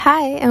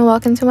Hi, and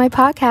welcome to my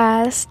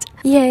podcast.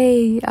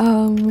 Yay!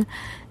 It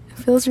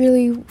feels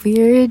really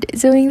weird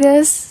doing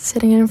this,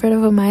 sitting in front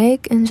of a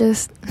mic and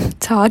just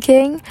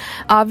talking.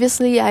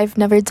 Obviously, I've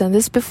never done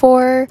this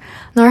before,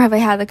 nor have I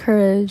had the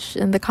courage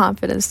and the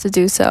confidence to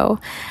do so.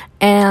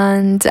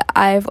 And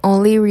I've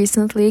only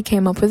recently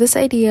came up with this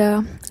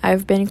idea.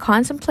 I've been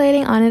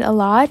contemplating on it a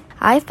lot.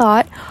 I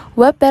thought,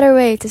 what better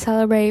way to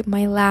celebrate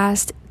my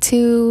last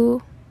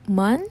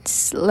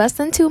less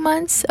than 2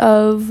 months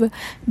of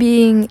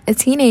being a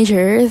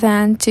teenager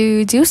than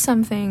to do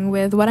something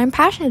with what I'm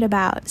passionate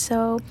about.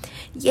 So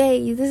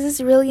yay, this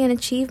is really an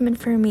achievement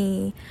for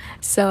me.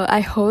 So I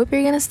hope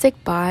you're gonna stick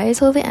by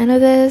till the end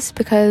of this,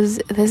 because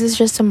this is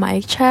just a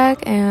mic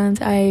check and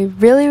I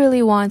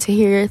really want to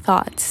hear your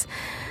thoughts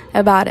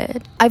about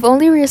it. I've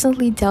only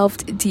recently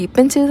delved deep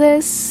into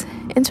this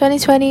in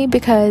 2020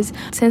 because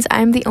since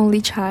I'm the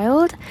only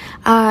child,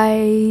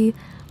 I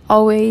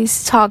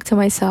always talk to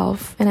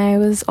myself and I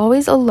was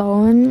always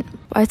alone.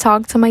 I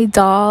talked to my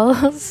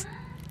dolls.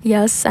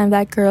 Yes, I'm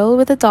that girl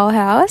with a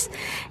dollhouse,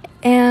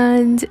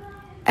 and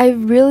I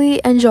really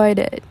enjoyed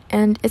it,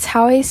 and it's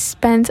how I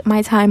spent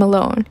my time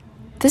alone.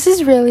 This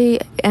is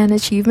really an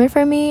achievement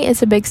for me.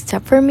 It's a big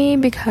step for me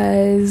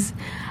because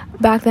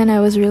back then I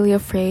was really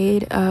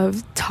afraid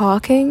of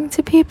talking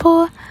to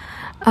people.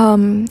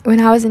 When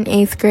I was in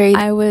 8th grade,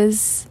 I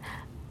was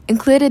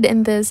included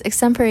in this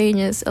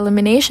extemporaneous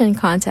elimination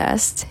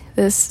contest,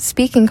 this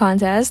speaking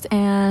contest,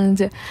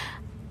 and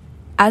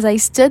as I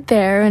stood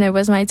there and it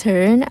was my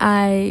turn,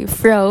 I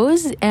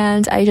froze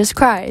and I just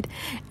cried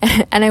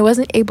and I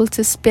wasn't able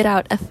to spit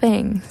out a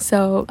thing.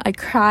 So I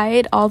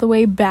cried all the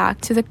way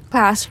back to the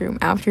classroom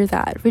after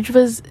that, which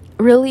was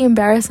really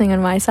embarrassing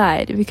on my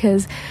side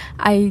because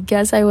I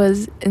guess I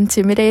was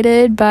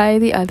intimidated by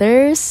the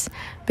others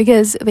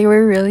because they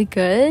were really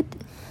good.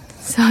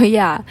 So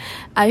yeah,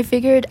 I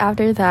figured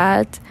after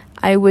that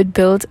I would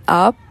build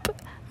up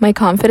my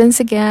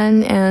confidence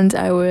again and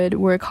I would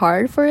work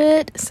hard for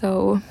it.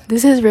 So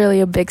this is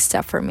really a big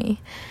step for me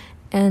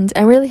and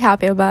I'm really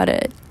happy about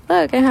it.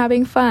 Look, I'm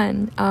having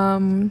fun.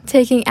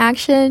 Taking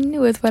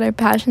action with what I'm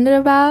passionate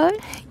about.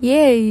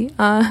 Yay!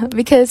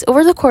 Because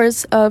over the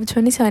course of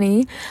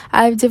 2020,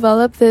 I've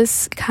developed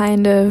this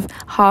kind of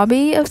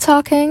hobby of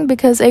talking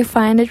because I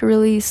find it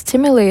really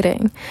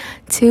stimulating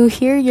to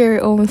hear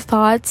your own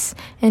thoughts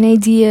and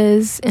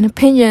ideas and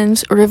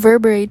opinions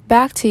reverberate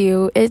back to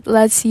you. It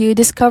lets you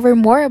discover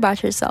more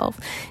about yourself.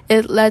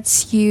 It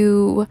lets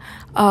you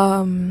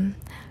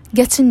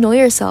get to know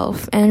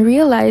yourself and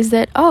realize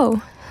that,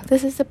 oh,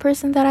 this is the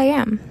person that I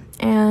am.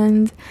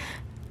 And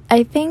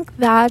I think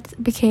that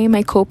became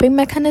my coping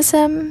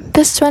mechanism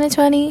this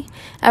 2020,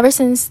 ever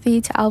since the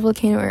Taal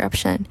volcano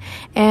eruption.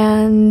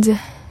 And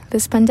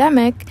this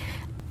pandemic,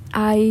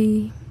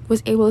 I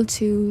was able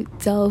to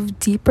delve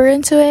deeper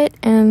into it,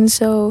 and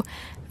so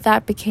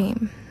that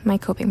became my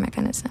coping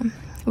mechanism,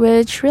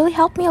 which really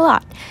helped me a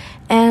lot.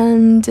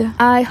 And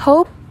I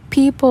hope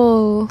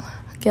people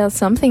get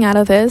something out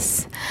of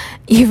this,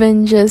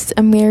 even just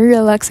a mere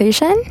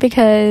relaxation,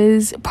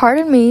 because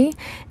pardon me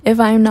if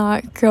I'm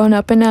not grown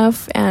up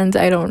enough and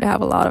I don't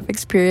have a lot of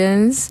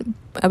experience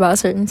about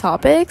certain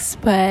topics,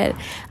 but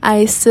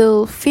I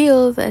still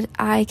feel that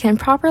I can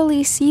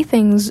properly see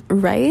things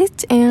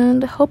right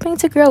and hoping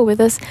to grow with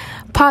this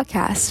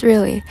podcast,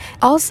 really.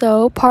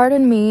 Also,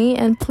 pardon me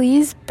and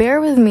please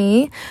bear with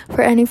me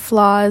for any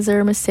flaws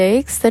or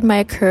mistakes that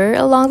might occur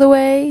along the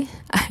way.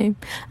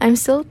 I'm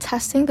still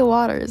testing the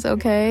waters,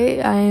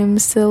 okay? I'm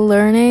still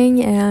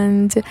learning,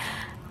 and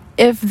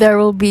if there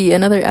will be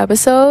another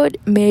episode,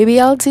 maybe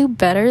I'll do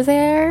better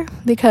there,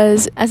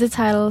 because as the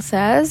title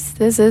says,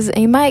 this is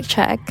a mic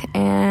check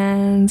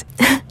and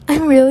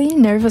I'm really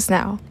nervous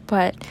now,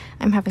 but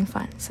I'm having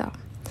fun. So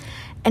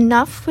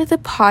enough with the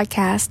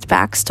podcast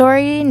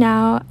backstory.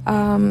 Now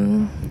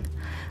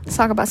let's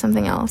talk about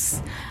something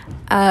else.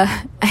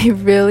 I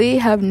really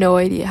have no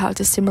idea how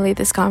to stimulate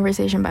this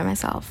conversation by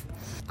myself.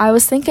 I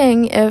was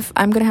thinking if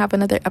I'm gonna have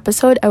another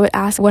episode, I would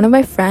ask one of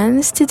my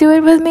friends to do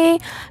it with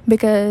me,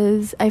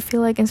 because I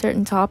feel like in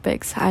certain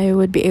topics I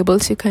would be able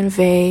to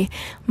convey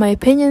my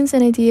opinions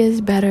and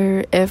ideas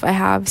better if I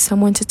have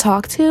someone to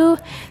talk to.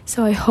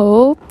 So I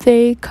hope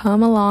they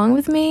come along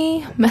with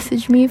me.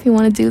 Message me if you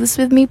want to do this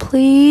with me,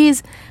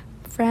 please.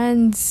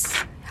 Friends,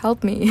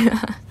 help me.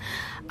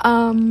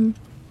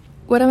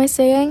 What am I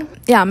saying?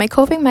 Yeah, my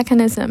coping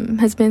mechanism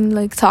has been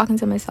like talking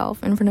to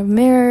myself in front of a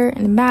mirror,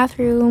 in the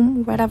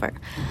bathroom, whatever.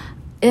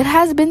 It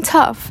has been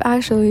tough,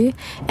 actually.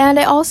 And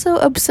I also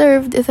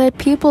observed that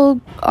people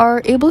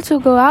are able to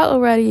go out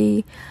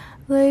already.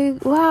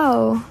 Like,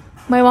 wow.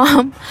 My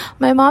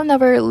mom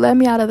never let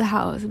me out of the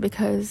house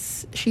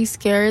because she's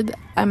scared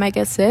I might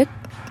get sick.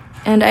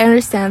 And I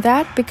understand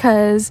that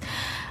because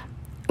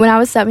when I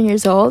was 7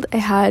 years old, I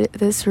had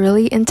this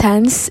really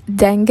intense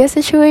dengue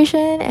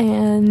situation,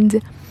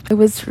 and it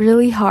was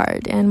really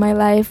hard, and my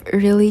life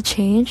really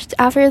changed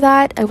after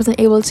that. I wasn't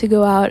able to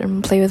go out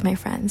and play with my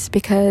friends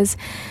because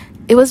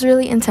it was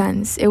really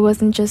intense. It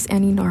wasn't just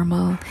any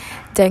normal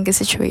dengue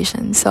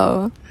situation.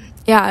 So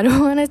yeah, I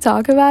don't want to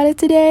talk about it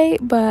today,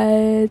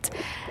 but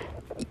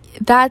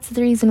that's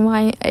the reason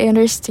why I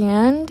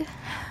understand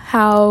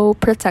how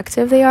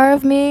protective they are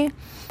of me,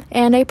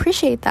 and I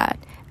appreciate that.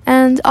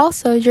 And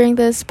also during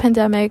this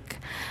pandemic,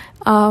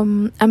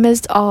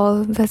 amidst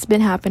all that's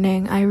been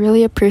happening, I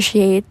really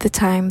appreciate the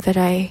time that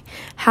I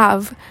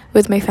have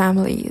with my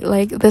family.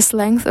 Like, this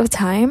length of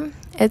time,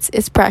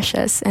 it's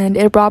precious, and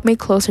it brought me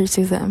closer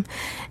to them.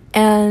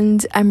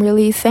 And I'm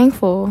really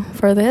thankful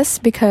for this,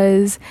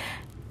 because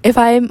if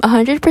I'm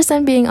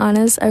 100% being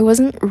honest, I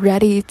wasn't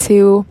ready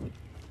to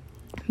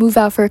move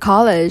out for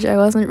college. I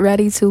wasn't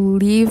ready to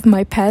leave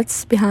my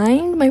pets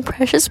behind, my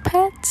precious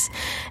pets,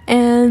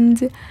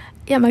 and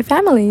yeah, my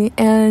family.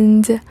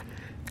 And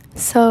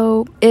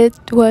so it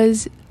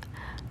was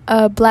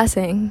a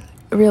blessing,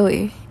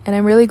 really, and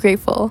I'm really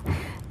grateful.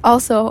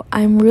 Also,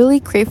 I'm really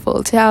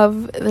grateful to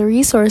have the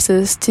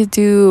resources to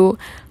do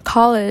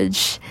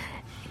college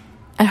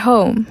at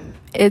home.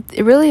 It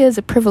really is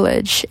a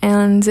privilege,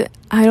 and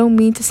I don't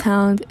mean to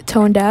sound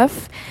tone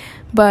deaf,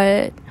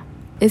 but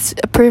it's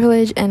a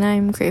privilege, and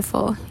I'm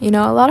grateful. You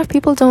know, a lot of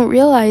people don't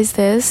realize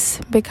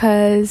this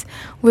because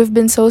we've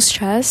been so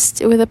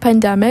stressed with the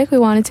pandemic. We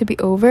want it to be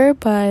over,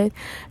 but,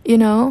 you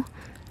know,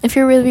 if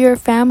you're with your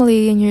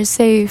family and you're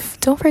safe,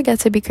 don't forget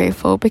to be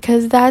grateful,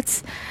 because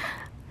that's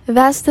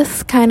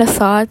the kind of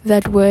thought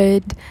that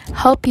would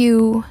help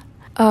you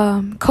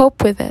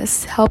cope with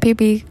this, help you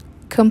be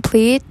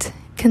complete,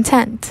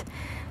 content.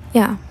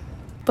 Yeah.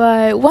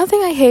 But one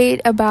thing I hate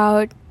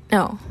about,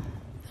 no,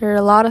 there are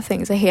a lot of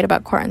things I hate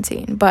about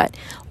quarantine, but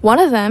one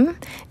of them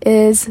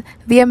is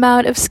the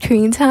amount of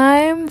screen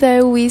time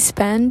that we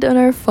spend on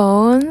our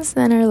phones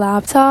and our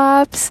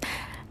laptops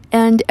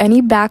and any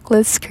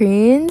backlit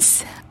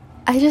screens.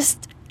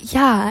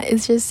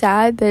 It's just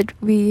sad that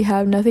we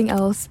have nothing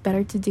else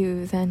better to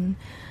do than,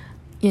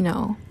 you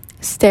know,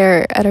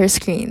 stare at our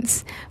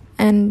screens.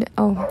 And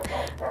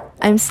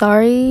I'm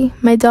sorry,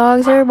 my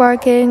dogs are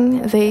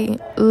barking. They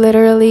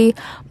literally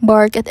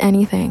bark at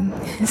anything.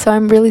 So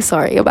I'm really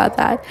sorry about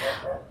that.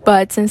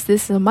 But since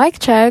this is a mic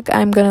check,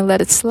 I'm gonna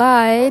let it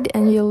slide,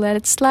 and you'll let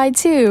it slide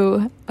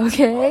too,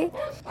 okay?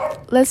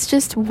 Let's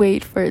just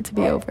wait for it to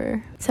be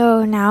over.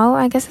 So now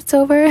I guess it's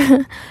over.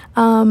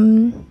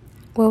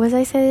 What was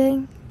I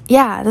saying?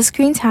 Yeah, the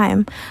screen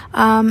time.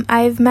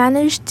 I've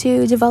managed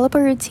to develop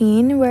a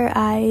routine where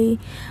I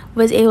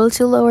was able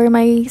to lower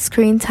my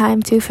screen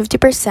time to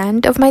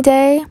 50% of my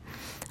day.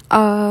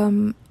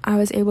 I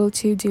was able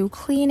to do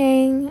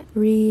cleaning,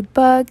 read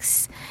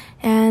books,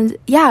 and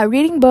yeah,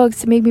 reading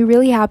books made me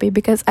really happy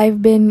because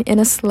I've been in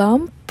a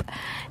slump,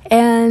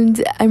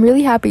 and I'm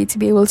really happy to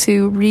be able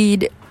to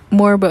read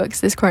more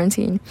books this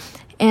quarantine,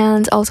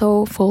 and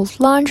also fold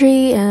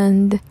laundry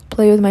and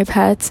play with my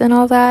pets and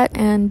all that.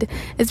 And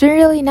it's been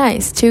really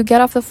nice to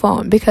get off the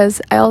phone,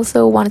 because I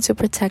also wanted to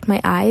protect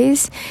my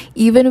eyes.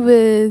 Even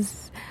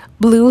with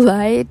blue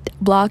light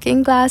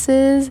blocking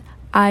glasses,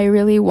 I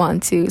really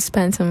want to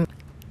spend some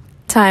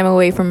time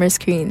away from my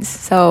screens.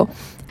 So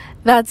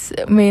that's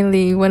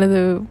mainly one of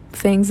the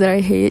things that I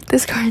hate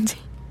this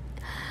quarantine.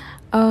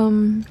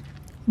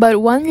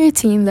 But one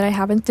routine that I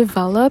haven't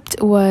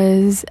developed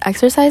was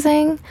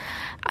exercising.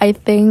 I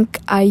think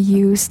I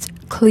used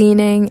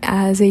cleaning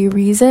as a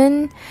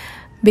reason,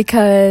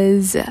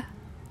 because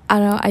I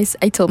don't know,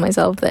 I told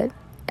myself that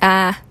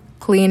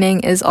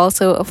cleaning is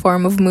also a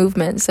form of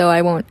movement, so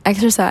I won't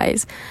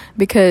exercise,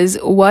 because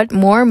what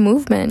more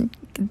movement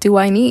do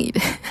I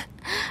need?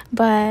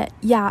 But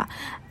yeah,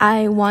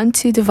 I want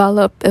to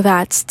develop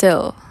that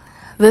still.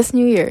 This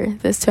new year,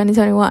 this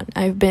 2021,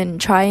 I've been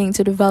trying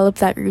to develop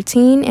that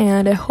routine,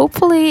 and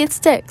hopefully it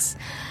sticks.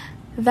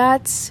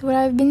 That's what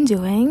I've been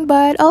doing.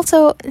 But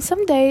also,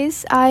 some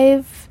days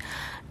I've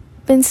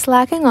been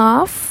slacking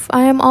off.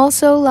 I am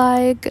also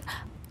like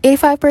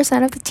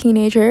 85% of the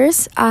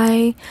teenagers.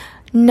 I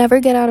never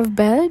get out of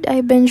bed.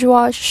 I binge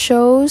watch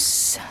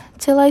shows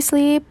till I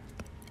sleep,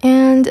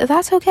 and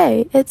that's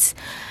okay.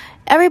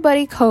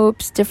 Everybody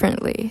copes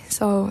differently,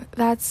 so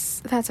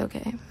that's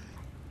okay.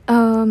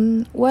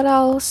 What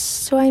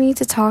else do I need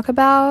to talk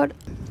about?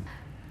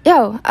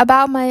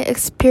 About my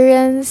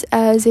experience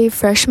as a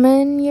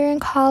freshman year in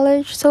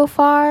college so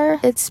far.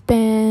 It's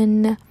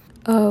been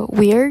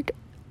weird.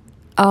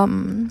 I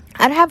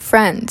don't have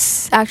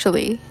friends,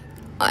 actually.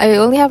 I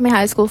only have my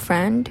high school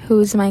friend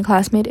who's my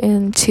classmate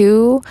in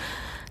 2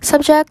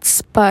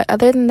 subjects, but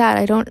other than that,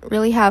 I don't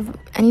really have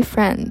any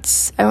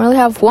friends. I don't really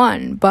have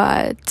one,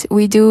 but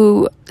we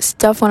do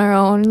stuff on our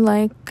own.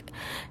 Like,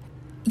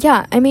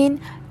 yeah, I mean,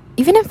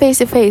 even in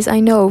face-to-face, I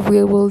know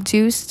we will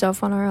do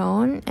stuff on our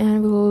own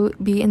and we will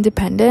be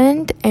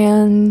independent.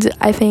 And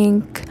I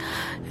think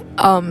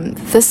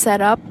the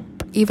setup,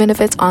 even if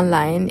it's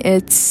online,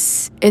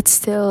 it's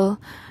still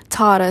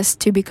taught us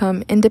to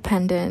become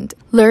independent,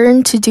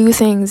 learn to do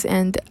things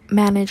and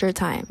manage our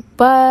time.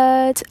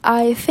 But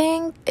I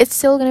think it's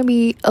still going to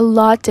be a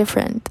lot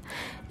different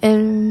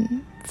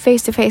in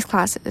face-to-face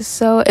classes.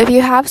 So if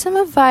you have some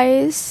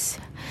advice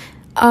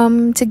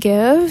to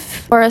give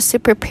for us to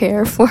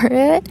prepare for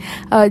it,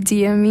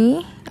 DM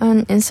me.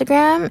 on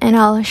Instagram and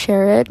I'll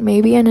share it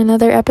maybe in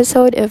another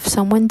episode if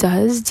someone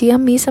does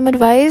DM me some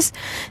advice.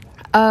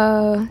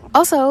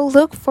 Also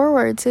look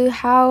forward to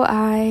how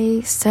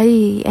I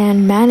study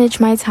and manage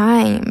my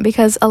time,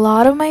 because a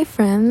lot of my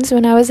friends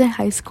when I was in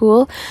high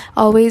school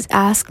always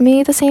ask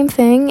me the same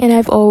thing, and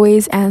I've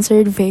always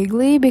answered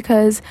vaguely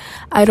because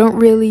I don't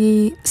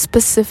really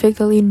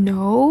specifically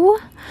know.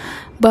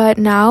 But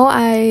now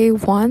I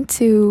want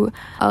to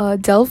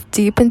delve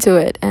deep into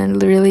it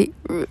and really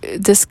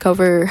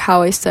discover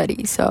how I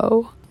study.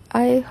 So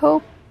I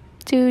hope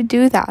to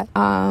do that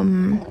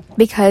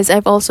because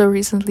I've also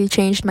recently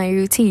changed my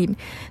routine,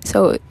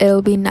 so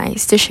it'll be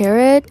nice to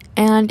share it.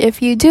 And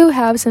if you do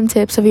have some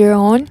tips of your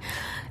own,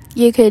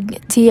 you could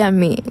DM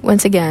me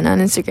once again on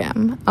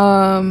Instagram.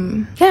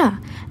 Yeah,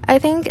 I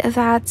think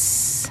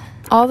that's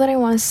all that I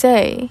want to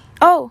say.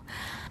 Oh,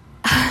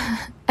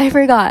 I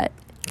forgot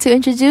to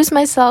introduce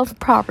myself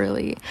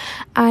properly.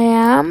 I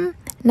am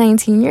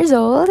 19 years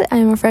old.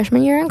 I'm a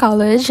freshman year in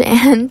college,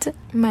 and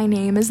my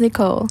name is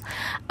Nicole.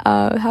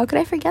 How could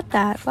I forget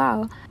that?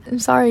 Wow. I'm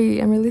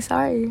sorry. I'm really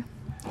sorry.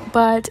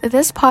 But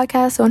this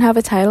podcast don't have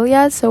a title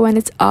yet, so when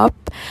it's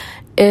up,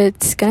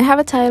 it's gonna have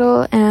a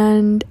title,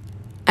 and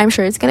I'm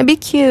sure it's gonna be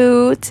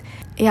cute.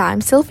 Yeah,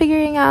 I'm still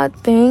figuring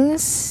out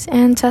things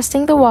and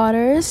testing the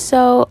waters,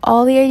 so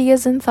all the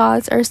ideas and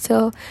thoughts are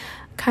still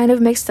kind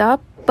of mixed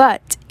up.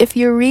 But if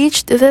you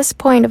reached this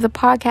point of the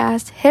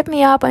podcast, hit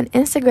me up on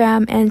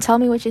Instagram and tell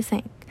me what you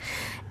think.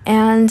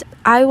 And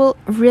I will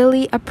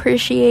really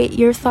appreciate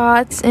your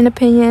thoughts and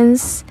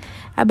opinions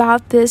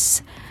about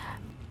this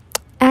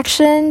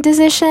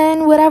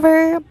decision,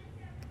 whatever.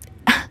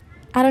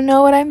 I don't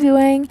know what I'm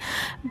doing,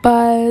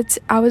 but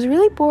I was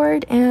really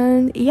bored,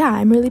 and yeah,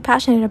 I'm really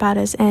passionate about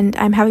this and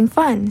I'm having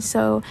fun.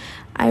 So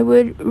I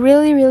would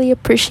really, really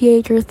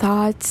appreciate your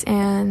thoughts,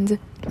 and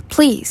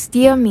please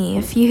DM me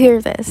if you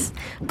hear this.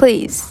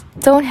 Please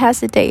don't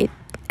hesitate.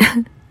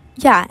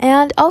 Yeah,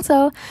 and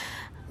also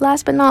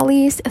last but not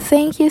least,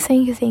 thank you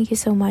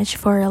so much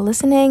for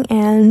listening,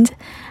 and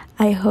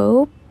I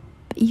hope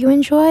you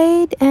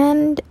enjoyed,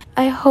 and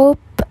I hope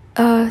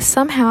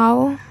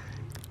somehow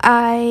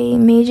I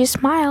made you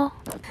smile.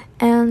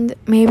 And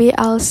maybe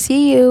I'll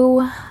see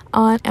you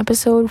on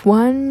episode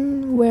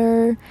 1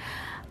 where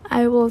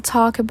I will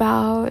talk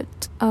about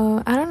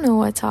I don't know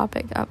what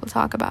topic I will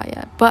talk about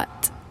yet,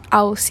 but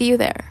I will see you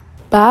there.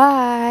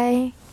 Bye.